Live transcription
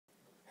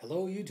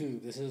Hello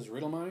YouTube, this is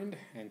Riddlemind,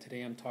 and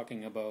today I'm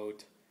talking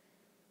about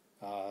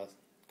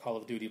Call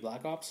of Duty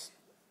Black Ops.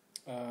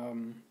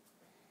 Some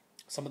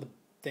of the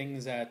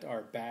things that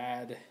are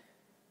bad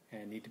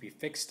and need to be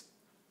fixed,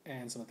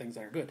 and some of the things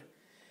that are good.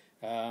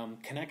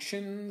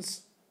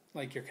 Connections,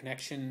 like your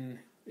connection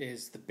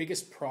is the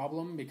biggest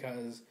problem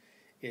because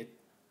it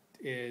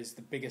is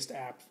the biggest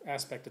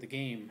aspect of the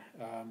game.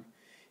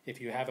 If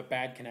you have a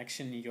bad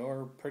connection,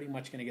 you're pretty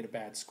much going to get a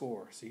bad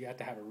score, so you have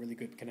to have a really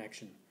good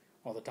connection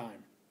all the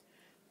time.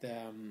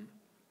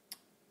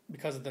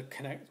 Because of the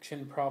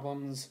connection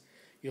problems,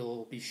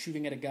 you'll be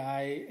shooting at a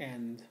guy,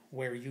 and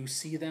where you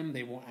see them,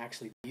 they won't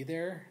actually be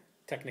there.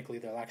 Technically,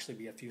 they'll actually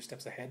be a few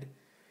steps ahead,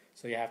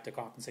 so you have to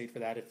compensate for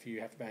that if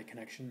you have a bad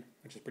connection,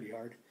 which is pretty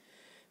hard.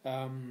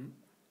 The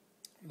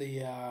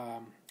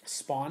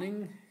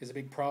spawning is a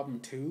big problem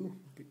too.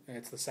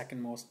 It's the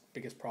second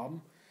biggest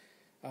problem.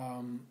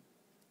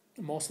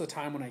 Most of the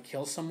time when I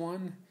kill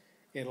someone,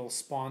 it'll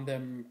spawn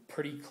them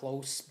pretty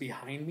close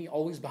behind me,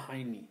 always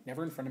behind me,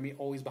 never in front of me,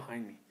 always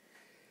behind me,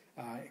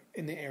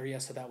 in the area,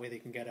 so that way they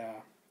can get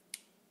a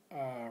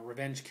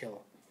revenge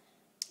kill.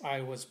 I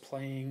was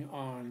playing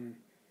on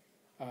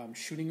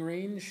shooting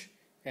range,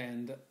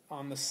 and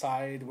on the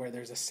side where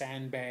there's a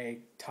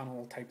sandbag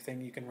tunnel type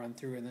thing you can run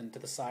through, and then to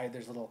the side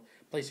there's a little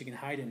place you can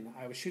hide in.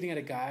 I was shooting at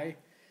a guy,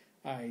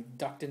 I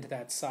ducked into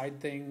that side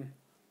thing,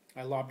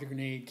 I lobbed a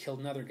grenade, killed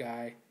another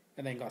guy,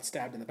 and then got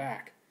stabbed in the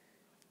back.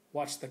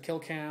 Watched the kill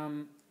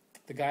cam,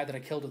 the guy that I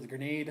killed with the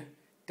grenade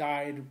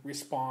died,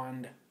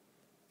 respawned,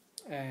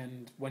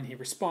 and when he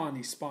respawned,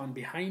 he spawned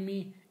behind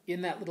me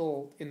in that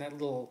little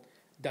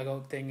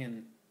dugout thing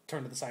and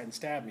turned to the side and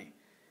stabbed me.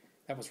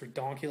 That was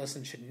redonkulous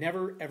and should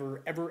never,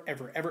 ever, ever,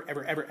 ever, ever,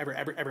 ever, ever, ever,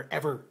 ever, ever,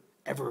 ever,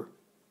 ever,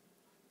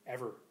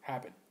 ever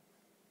happen.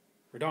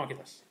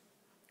 Redonkulous.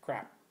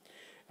 Crap.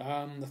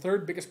 The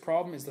third biggest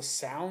problem is the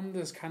sound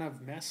is kind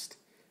of messed.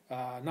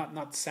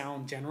 Not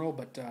sound general,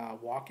 but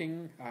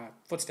walking,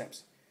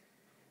 footsteps.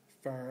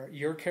 For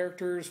your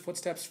character's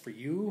footsteps, for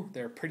you,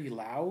 they're pretty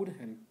loud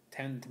and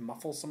tend to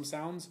muffle some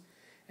sounds.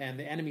 And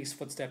the enemy's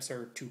footsteps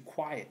are too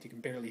quiet. You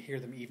can barely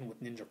hear them even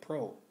with Ninja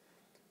Pro.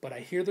 But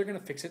I hear they're going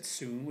to fix it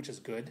soon, which is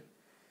good.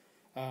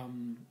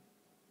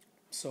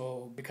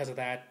 So because of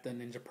that, the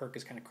Ninja perk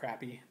is kind of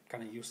crappy,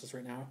 kind of useless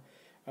right now.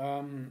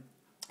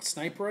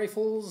 Sniper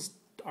rifles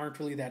aren't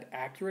really that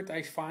accurate,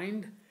 I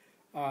find.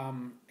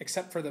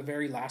 Except for the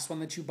very last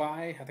one that you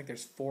buy. I think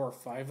there's 4 or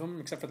 5 of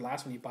them. Except for the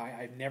last one you buy,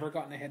 I've never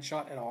gotten a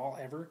headshot at all,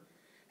 ever.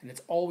 And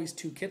it's always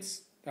 2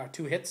 hits.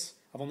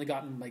 I've only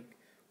gotten like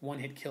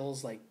 1-hit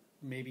kills, like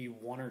maybe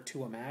 1 or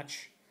 2 a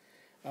match.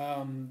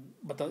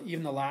 But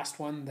even the last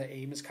one, the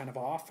aim is kind of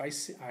off. I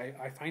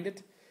find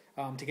it.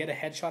 To get a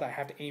headshot, I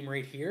have to aim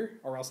right here,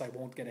 or else I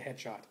won't get a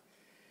headshot.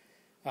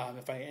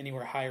 If I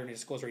anywhere higher, and it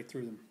just goes right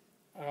through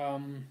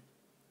them.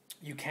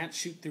 You can't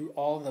shoot through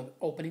all the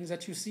openings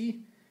that you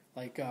see.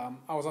 Like,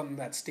 I was on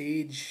that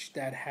stage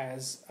that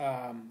has,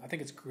 I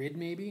think it's grid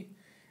maybe.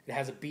 It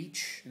has a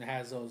beach, and it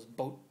has those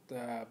boat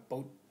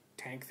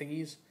tank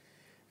thingies.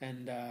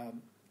 And I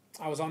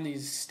was on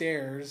these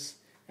stairs,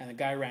 and a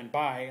guy ran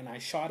by, and I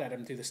shot at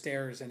him through the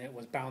stairs, and it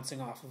was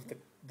bouncing off of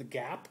the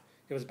gap.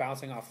 It was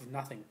bouncing off of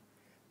nothing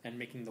and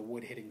making the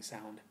wood hitting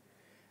sound.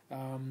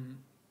 I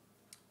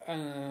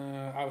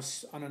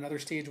was on another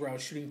stage where I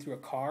was shooting through a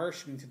car,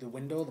 shooting through the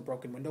window, the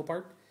broken window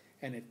part,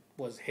 and it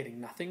was hitting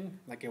nothing,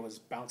 like it was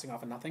bouncing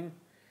off of nothing.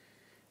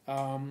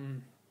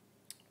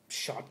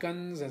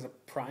 Shotguns as a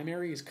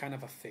primary is kind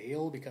of a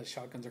fail because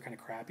shotguns are kind of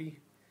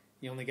crappy.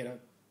 You only get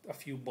a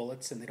few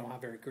bullets and they don't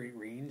have very great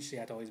range, so you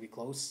have to always be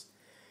close.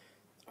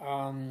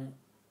 Also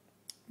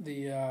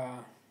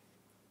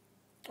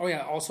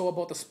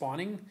about the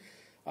spawning,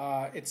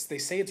 they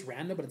say it's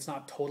random, but it's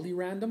not totally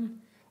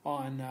random.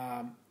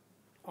 On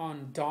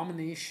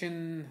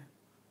Domination,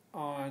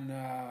 on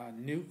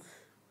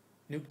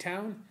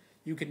Nuketown,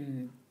 you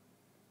can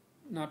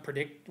not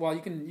predict. Well,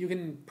 you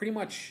can pretty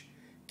much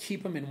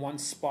keep them in one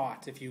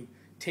spot. If you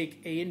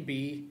take A and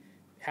B,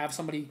 have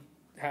somebody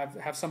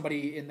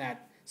in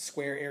that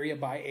square area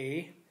by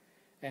A,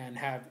 and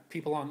have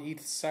people on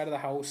each side of the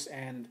house,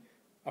 and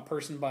a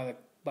person by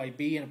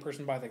B and a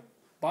person by the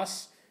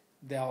bus,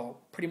 they'll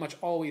pretty much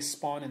always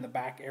spawn in the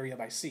back area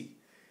by C.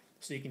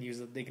 So they can use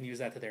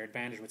that to their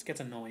advantage, which gets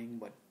annoying,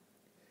 but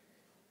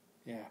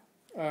yeah.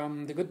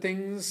 The good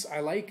things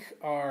I like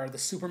are the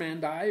Superman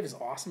dive is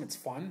awesome. It's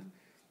fun.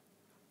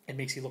 It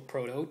makes you look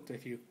pro'd out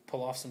if you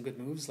pull off some good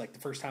moves. Like the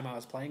first time I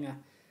was playing,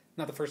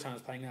 the first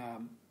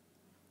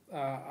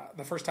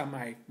time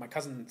my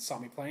cousin saw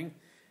me playing,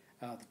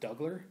 the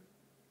Douggler.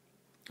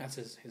 That's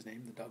his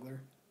name, the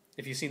Douggler.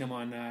 If you've seen him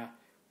on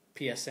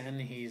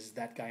PSN, he's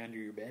that guy under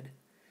your bed.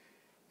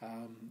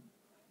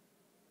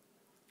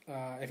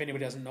 If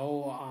anybody doesn't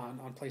know,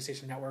 on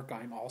PlayStation Network,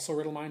 I'm also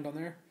Riddlemind on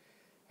there.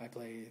 I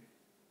play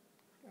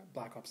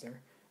Black Ops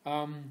there.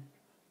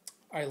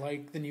 I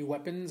like the new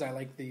weapons. I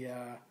like the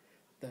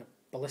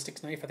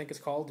ballistics knife, I think it's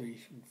called. Where you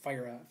can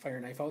fire a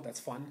knife out. That's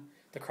fun.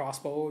 The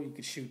crossbow, you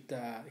could shoot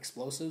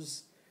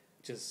explosives,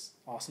 which is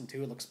awesome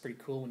too. It looks pretty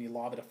cool when you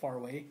lob it far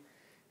away.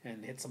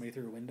 and hit somebody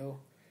through a window.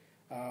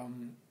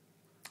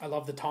 I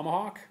love the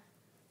tomahawk.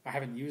 I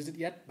haven't used it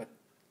yet, but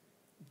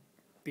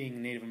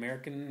being Native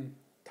American,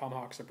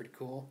 tomahawks are pretty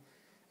cool.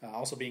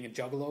 Also being a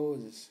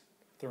juggalo, is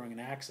throwing an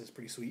axe is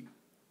pretty sweet.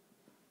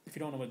 If you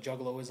don't know what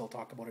juggalo is, I'll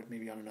talk about it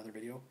maybe on another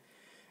video.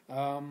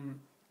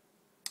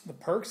 The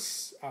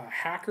perks,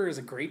 Hacker is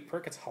a great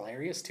perk. It's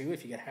hilarious too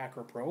if you get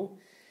Hacker Pro.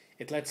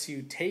 It lets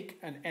you take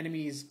an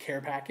enemy's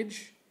care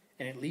package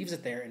and it leaves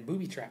it there and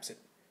booby traps it.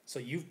 So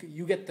you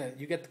get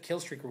the kill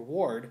streak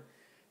reward,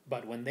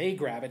 but when they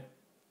grab it,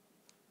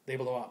 they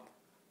blow up.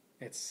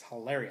 It's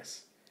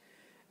hilarious.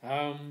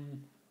 You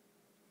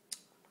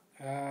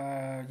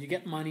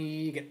get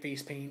money, you get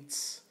face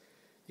paints,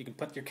 you can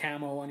put your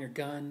camo on your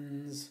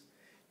guns,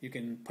 you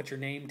can put your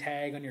name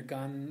tag on your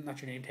gun,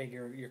 not your name tag,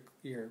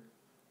 your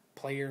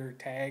player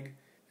tag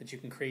that you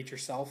can create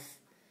yourself,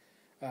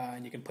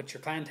 and you can put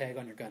your clan tag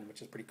on your gun,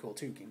 which is pretty cool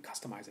too. You can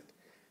customize it.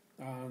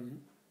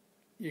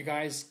 You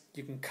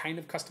can kind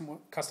of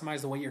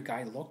customize the way your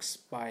guy looks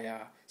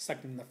by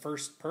selecting the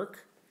first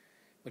perk,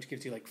 which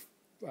gives you like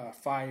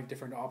 5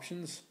 different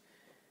options.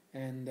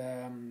 And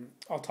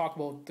I'll talk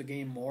about the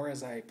game more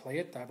as I play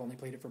it. I've only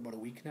played it for about a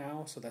week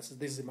now, so this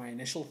is my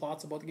initial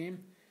thoughts about the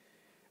game.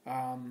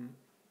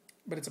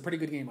 But it's a pretty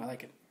good game. I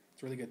like it.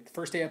 It's really good. The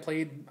first day I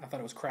played, I thought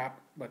it was crap,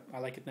 but I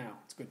like it now.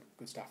 It's good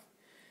stuff.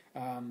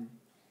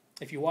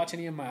 If you watch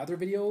any of my other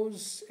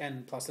videos,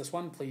 and plus this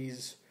one,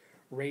 please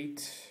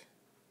rate,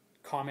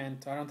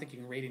 comment. I don't think you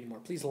can rate anymore.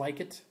 Please like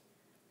it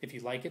if you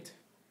like it.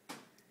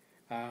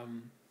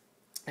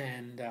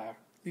 And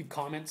leave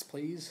comments,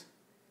 please.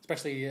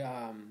 Especially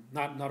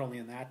not only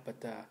in that,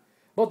 but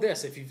about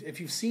this. If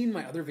you've seen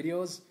my other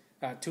videos,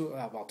 two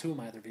of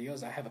my other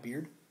videos, I have a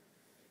beard,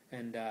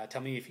 and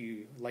tell me if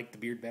you like the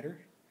beard better,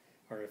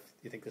 or if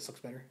you think this looks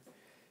better.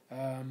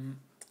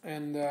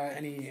 And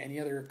any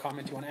other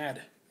comment you want to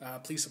add,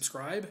 please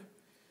subscribe.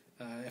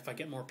 If I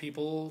get more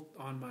people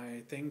on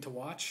my thing to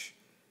watch,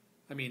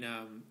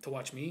 to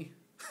watch me.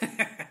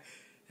 Yeah,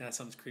 that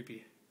sounds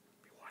creepy.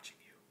 I'll be watching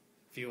you.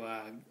 If you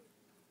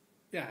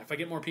if I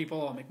get more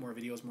people, I'll make more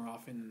videos more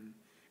often,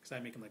 because I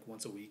make them like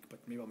once a week, but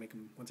maybe I'll make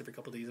them once every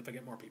couple of days if I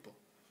get more people.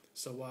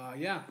 So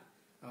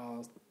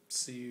I'll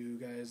see you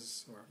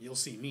guys, or you'll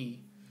see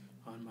me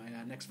on my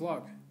next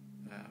vlog.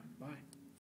 Bye.